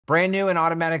Brand new in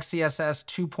Automatic CSS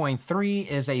 2.3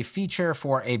 is a feature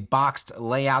for a boxed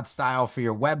layout style for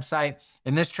your website.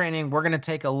 In this training, we're going to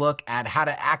take a look at how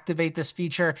to activate this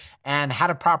feature and how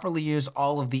to properly use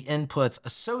all of the inputs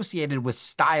associated with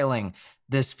styling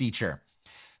this feature.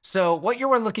 So what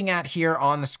you are looking at here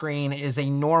on the screen is a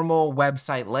normal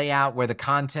website layout where the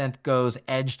content goes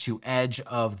edge to edge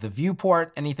of the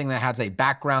viewport. Anything that has a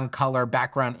background color,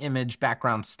 background image,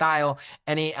 background style,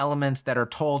 any elements that are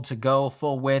told to go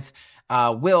full width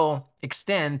will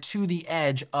extend to the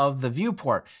edge of the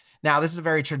viewport. Now, this is a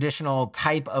very traditional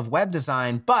type of web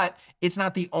design, but it's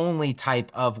not the only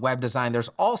type of web design. There's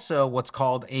also what's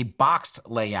called a boxed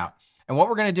layout. And what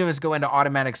we're going to do is go into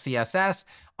Automatic CSS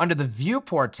under the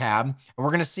Viewport tab, and we're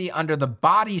going to see under the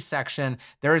Body section,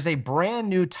 there is a brand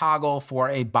new toggle for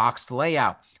a boxed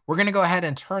layout. We're going to go ahead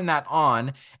and turn that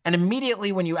on, and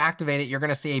immediately when you activate it, you're going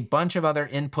to see a bunch of other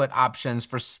input options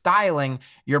for styling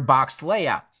your boxed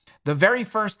layout. The very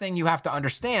first thing you have to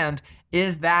understand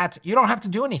is that you don't have to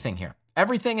do anything here.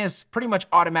 Everything is pretty much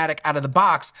automatic out of the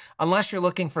box unless you're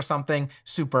looking for something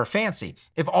super fancy.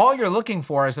 If all you're looking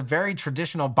for is a very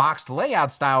traditional boxed layout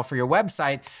style for your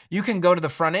website, you can go to the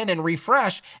front end and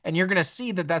refresh, and you're going to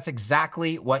see that that's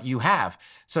exactly what you have.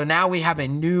 So now we have a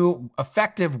new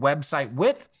effective website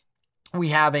width. We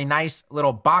have a nice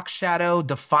little box shadow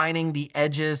defining the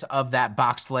edges of that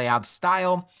boxed layout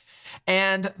style.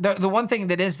 And the one thing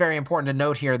that is very important to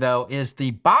note here, though, is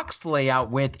the boxed layout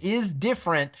width is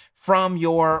different from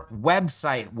your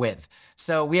website width.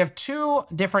 So we have two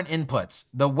different inputs.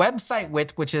 The website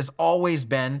width, which has always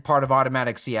been part of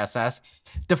Automatic CSS,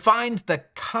 defines the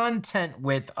content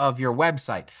width of your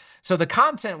website. So the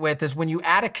content width is when you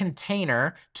add a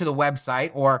container to the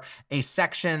website or a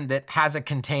section that has a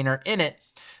container in it,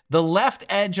 the left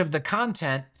edge of the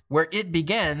content where it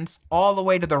begins all the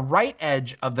way to the right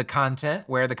edge of the content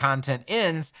where the content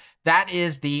ends, that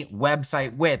is the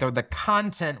website width or the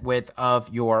content width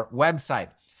of your website.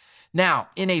 Now,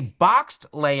 in a boxed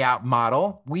layout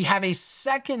model, we have a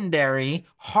secondary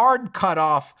hard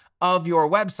cutoff of your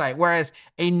website, whereas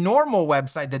a normal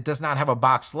website that does not have a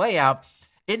boxed layout,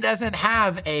 it doesn't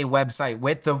have a website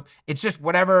width. It's just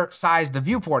whatever size the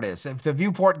viewport is. If the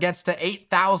viewport gets to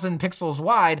 8,000 pixels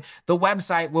wide, the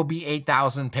website will be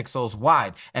 8,000 pixels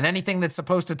wide. And anything that's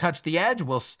supposed to touch the edge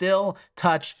will still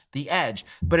touch the edge.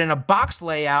 But in a box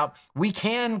layout, we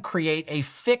can create a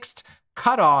fixed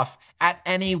cutoff at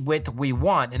any width we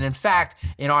want. And in fact,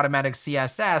 in Automatic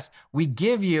CSS, we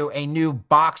give you a new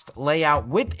boxed layout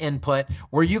width input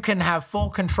where you can have full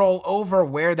control over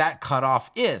where that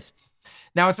cutoff is.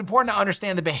 Now, it's important to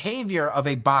understand the behavior of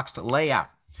a boxed layout.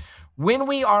 When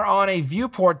we are on a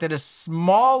viewport that is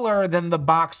smaller than the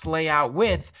boxed layout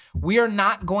width, we are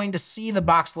not going to see the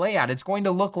boxed layout. It's going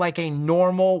to look like a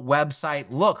normal website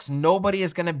looks.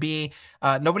 Nobody's going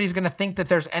to think that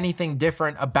there's anything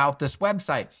different about this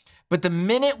website. But the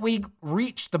minute we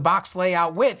reach the box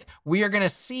layout width, we are going to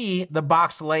see the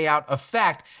box layout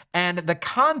effect, and the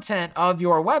content of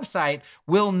your website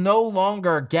will no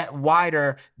longer get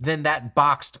wider than that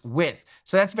boxed width.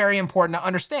 So that's very important to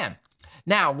understand.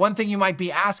 Now, one thing you might be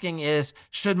asking is,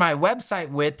 should my website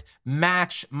width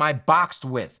match my boxed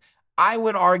width? I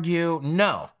would argue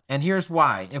no. And here's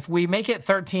why. If we make it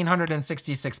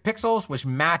 1366 pixels, which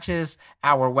matches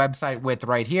our website width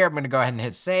right here, I'm going to go ahead and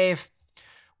hit save.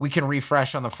 We can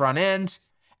refresh on the front end,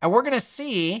 and we're going to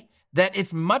see that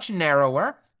it's much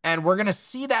narrower, and we're going to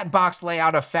see that box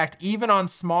layout effect even on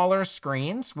smaller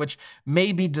screens, which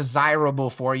may be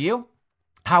desirable for you.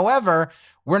 However,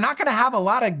 we're not going to have a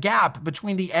lot of gap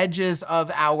between the edges of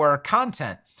our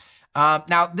content.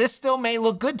 Now, this still may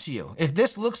look good to you. If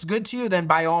this looks good to you, then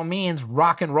by all means,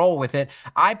 rock and roll with it.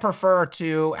 I prefer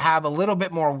to have a little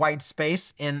bit more white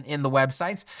space in the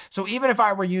websites. So even if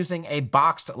I were using a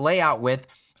boxed layout width,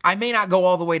 I may not go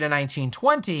all the way to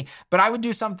 1920, but I would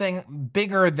do something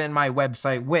bigger than my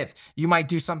website width. You might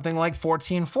do something like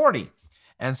 1440.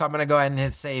 And so I'm going to go ahead and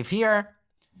hit save here,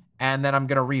 and then I'm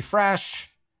going to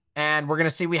refresh. And we're going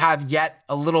to see we have yet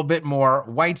a little bit more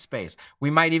white space. We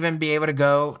might even be able to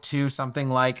go to something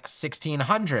like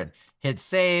 1600. Hit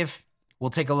save.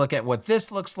 We'll take a look at what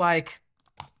this looks like.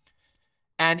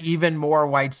 And even more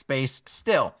white space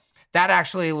still. That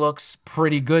actually looks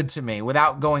pretty good to me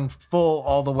without going full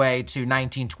all the way to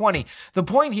 1920. The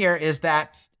point here is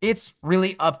that it's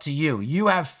really up to you. You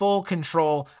have full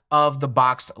control of the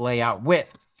boxed layout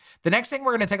width. The next thing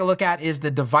we're going to take a look at is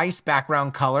the device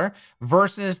background color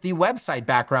versus the website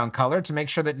background color to make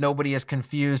sure that nobody is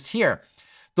confused here.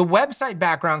 The website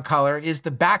background color is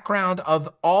the background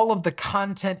of all of the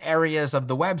content areas of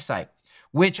the website.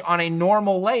 which on a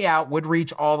normal layout would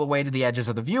reach all the way to the edges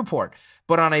of the viewport.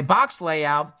 But on a box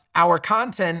layout, our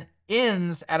content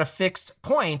ends at a fixed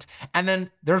point, and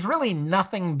then there's really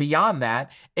nothing beyond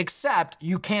that, except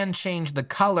you can change the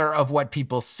color of what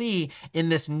people see in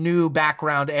this new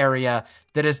background area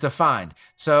that is defined.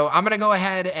 So I'm gonna go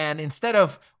ahead and instead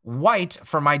of white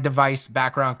for my device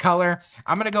background color,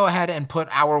 I'm gonna go ahead and put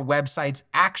our website's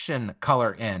action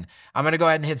color in. I'm gonna go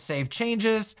ahead and hit Save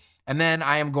Changes, and then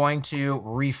I am going to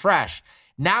refresh.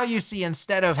 Now you see,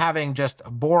 instead of having just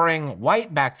boring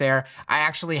white back there, I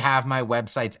actually have my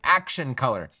website's action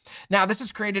color. Now this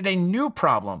has created a new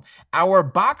problem. Our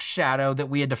box shadow that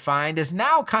we had defined is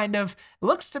now kind of,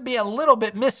 looks to be a little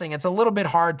bit missing. It's a little bit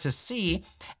hard to see.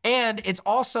 And it's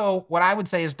also what I would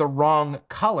say is the wrong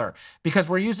color, because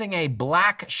we're using a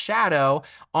black shadow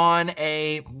on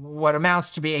what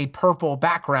amounts to be a purple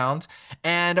background.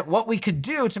 And what we could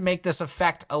do to make this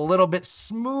effect a little bit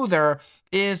smoother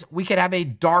is we could have a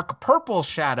dark purple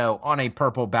shadow on a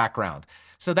purple background.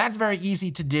 So that's very easy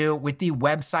to do with the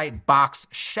website box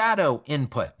shadow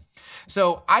input.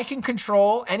 So I can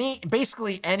control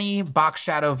basically any box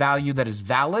shadow value that is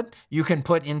valid, you can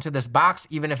put into this box.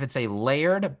 Even if it's a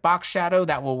layered box shadow,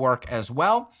 that will work as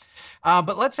well.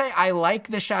 But let's say I like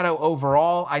the shadow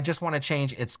overall. I just want to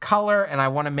change its color and I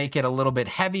want to make it a little bit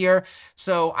heavier.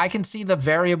 So I can see the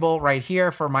variable right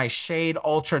here for my shade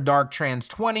ultra dark trans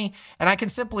 20. And I can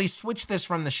simply switch this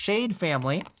from the shade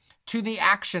family to the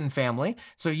action family.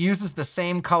 So it uses the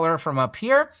same color from up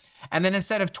here. And then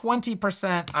instead of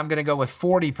 20%, I'm going to go with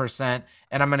 40%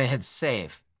 and I'm going to hit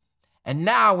save. And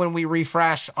now when we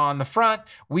refresh on the front,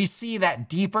 we see that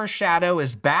deeper shadow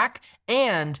is back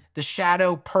and the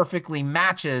shadow perfectly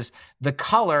matches the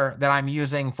color that I'm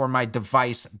using for my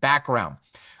device background.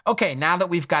 Okay, now that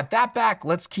we've got that back,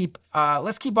 let's keep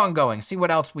on going, see what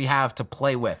else we have to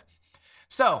play with.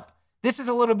 So this is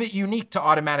a little bit unique to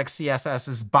Automatic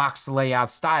CSS's box layout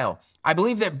style. I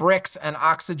believe that Bricks and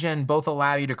Oxygen both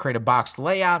allow you to create a boxed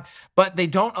layout, but they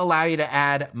don't allow you to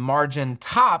add margin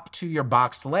top to your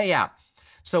boxed layout.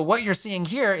 So what you're seeing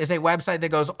here is a website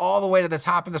that goes all the way to the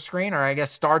top of the screen, or I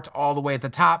guess starts all the way at the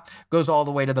top, goes all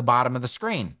the way to the bottom of the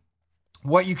screen.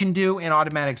 What you can do in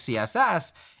Automatic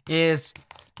CSS is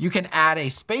you can add a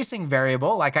spacing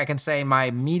variable, like I can say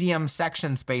my medium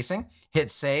section spacing,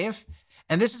 hit save.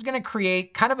 And this is going to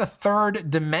create kind of a third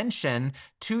dimension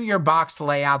to your box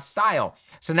layout style.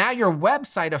 So now your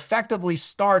website effectively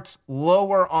starts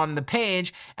lower on the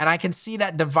page, and I can see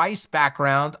that device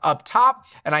background up top,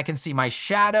 and I can see my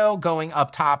shadow going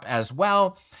up top as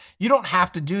well. You don't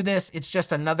have to do this. It's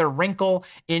just another wrinkle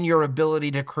in your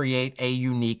ability to create a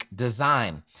unique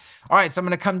design. All right, so I'm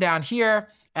going to come down here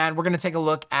and we're going to take a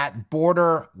look at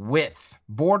border width.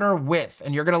 Border width.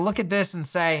 And you're going to look at this and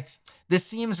say, this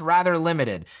seems rather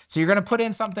limited. So you're going to put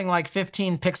in something like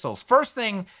 15 pixels. First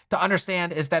thing to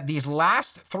understand is that these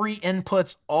last three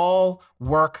inputs all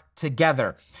work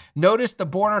together. Notice the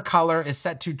border color is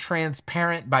set to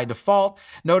transparent by default.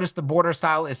 Notice the border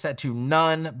style is set to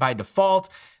none by default.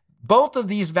 Both of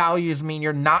these values mean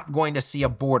you're not going to see a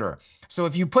border. So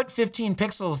if you put 15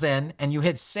 pixels in and you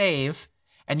hit save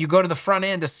and you go to the front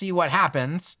end to see what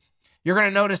happens, you're going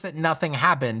to notice that nothing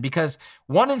happened, because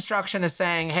one instruction is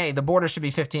saying, hey, the border should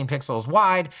be 15 pixels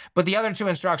wide, but the other two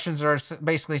instructions are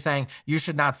basically saying you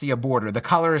should not see a border. The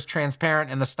color is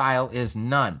transparent and the style is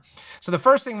none. So the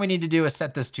first thing we need to do is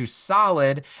set this to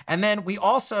solid. And then we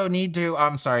also need to,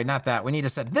 I'm sorry, not that. We need to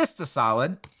set this to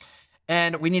solid.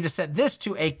 And we need to set this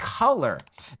to a color.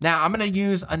 Now I'm going to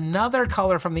use another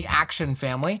color from the action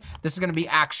family. This is going to be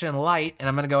action light, and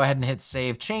I'm going to go ahead and hit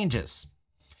save changes.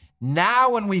 Now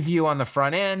when we view on the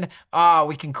front end,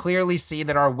 we can clearly see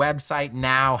that our website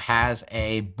now has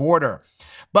a border.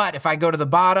 But if I go to the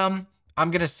bottom, I'm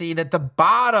going to see that the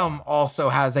bottom also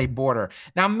has a border.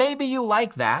 Now maybe you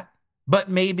like that, but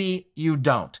maybe you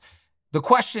don't. The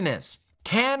question is,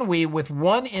 can we, with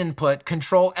one input,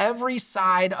 control every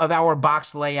side of our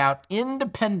box layout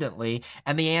independently?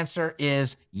 And the answer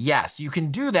is yes. You can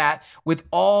do that with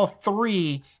all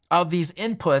three of these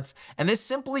inputs, and this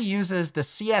simply uses the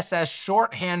CSS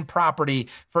shorthand property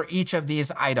for each of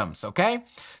these items, okay?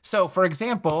 So for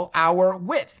example, our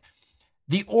width.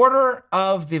 The order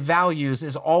of the values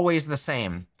is always the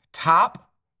same: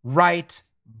 top, right,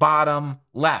 bottom,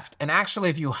 left. And actually,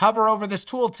 if you hover over this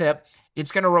tooltip,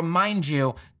 it's going to remind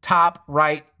you top,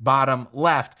 right, bottom,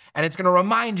 left. And it's going to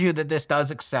remind you that this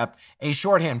does accept a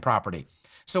shorthand property.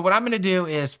 So what I'm going to do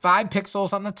is 5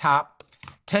 pixels on the top,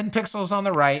 10 pixels on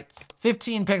the right,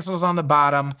 15 pixels on the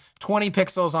bottom, 20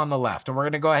 pixels on the left. And we're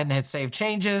going to go ahead and hit save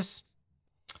changes.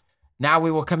 Now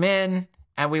we will come in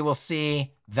and we will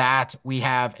see that we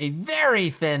have a very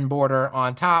thin border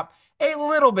on top, a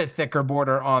little bit thicker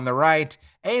border on the right,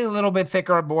 a little bit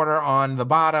thicker border on the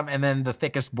bottom, and then the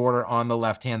thickest border on the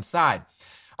left-hand side.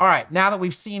 All right, now that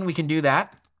we've seen we can do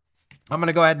that, I'm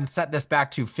gonna go ahead and set this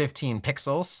back to 15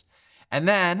 pixels. And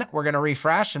then we're gonna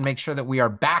refresh and make sure that we are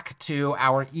back to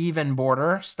our even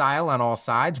border style on all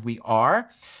sides. We are.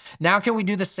 Now can we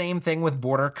do the same thing with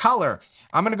border color?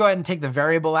 I'm gonna go ahead and take the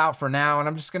variable out for now, and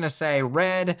I'm just gonna say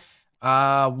red,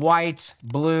 white,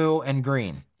 blue, and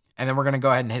green. And then we're gonna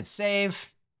go ahead and hit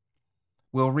save.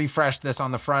 We'll refresh this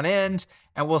on the front end,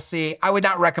 and we'll see. I would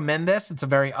not recommend this. It's a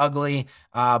very ugly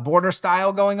border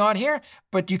style going on here,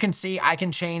 but you can see I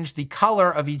can change the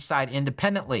color of each side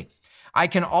independently. I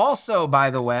can also, by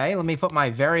the way, let me put my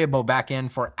variable back in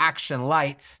for action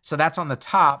light. So that's on the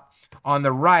top, on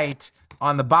the right,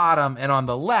 on the bottom, and on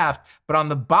the left. But on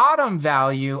the bottom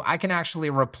value, I can actually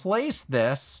replace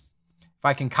this, if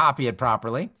I can copy it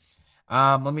properly.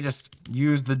 Let me just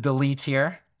use the delete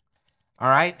here. All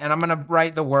right, and I'm gonna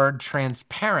write the word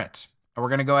transparent. And we're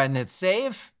gonna go ahead and hit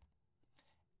save.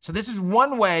 So this is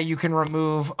one way you can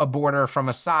remove a border from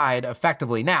a side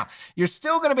effectively. Now, you're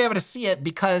still gonna be able to see it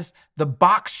because the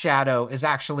box shadow is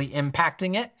actually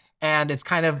impacting it, and it's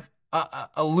kind of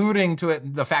alluding to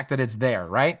it, the fact that it's there,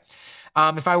 right?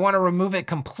 If I wanna remove it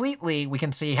completely, we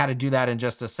can see how to do that in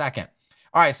just a second.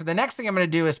 All right, so the next thing I'm gonna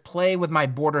do is play with my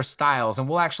border styles, and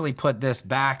we'll actually put this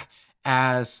back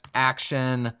as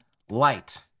action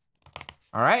light.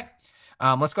 All right,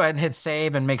 let's go ahead and hit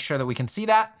save and make sure that we can see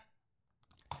that.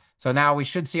 So now we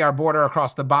should see our border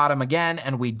across the bottom again,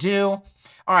 and we do. All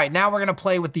right, now we're gonna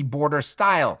play with the border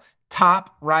style.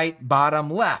 Top, right,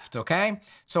 bottom, left, okay?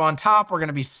 So on top, we're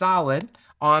gonna be solid.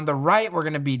 On the right, we're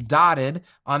gonna be dotted.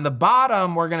 On the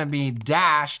bottom, we're gonna be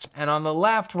dashed. And on the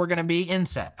left, we're gonna be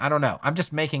inset. I don't know, I'm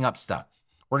just making up stuff.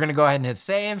 We're gonna go ahead and hit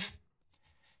save.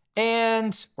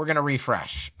 And we're gonna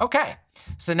refresh. Okay,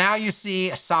 so now you see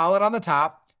solid on the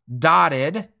top,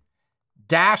 dotted,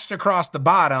 dashed across the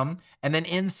bottom, and then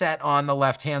inset on the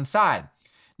left-hand side.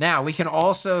 Now we can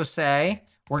also say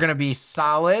we're gonna be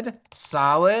solid,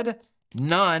 solid,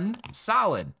 none,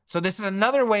 solid. So this is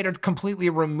another way to completely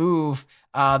remove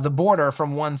the border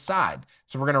from one side.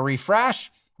 So we're gonna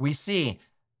refresh. We see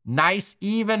nice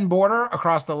even border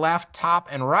across the left, top,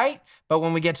 and right. But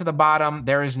when we get to the bottom,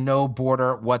 there is no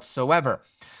border whatsoever.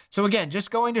 So again,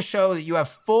 just going to show that you have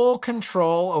full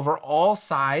control over all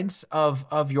sides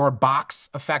of your box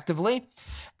effectively.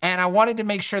 And I wanted to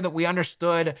make sure that we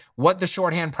understood what the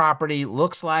shorthand property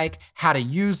looks like, how to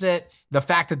use it, the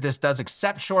fact that this does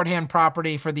accept shorthand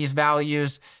property for these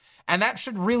values. And that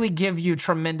should really give you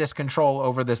tremendous control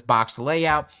over this box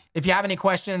layout. If you have any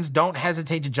questions, don't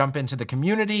hesitate to jump into the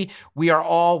community. We are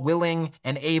all willing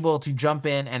and able to jump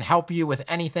in and help you with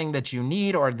anything that you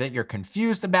need or that you're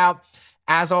confused about.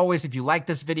 As always, if you like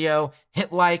this video,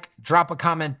 hit like, drop a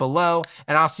comment below,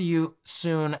 and I'll see you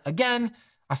soon again.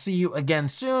 I'll see you again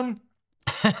soon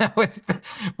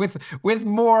with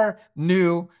more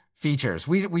new features.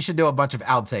 We should do a bunch of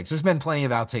outtakes. There's been plenty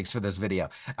of outtakes for this video.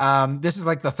 This is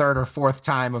like the third or fourth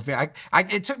time of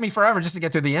it took me forever just to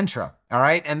get through the intro. All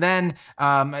right, and then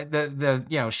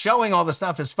showing all the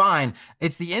stuff is fine.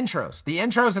 It's the intros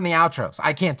and the outros.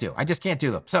 I just can't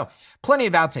do them. So plenty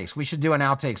of outtakes. We should do an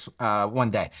outtakes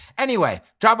one day. Anyway,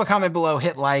 drop a comment below,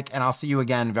 hit like, and I'll see you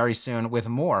again very soon with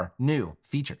more new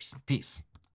features. Peace.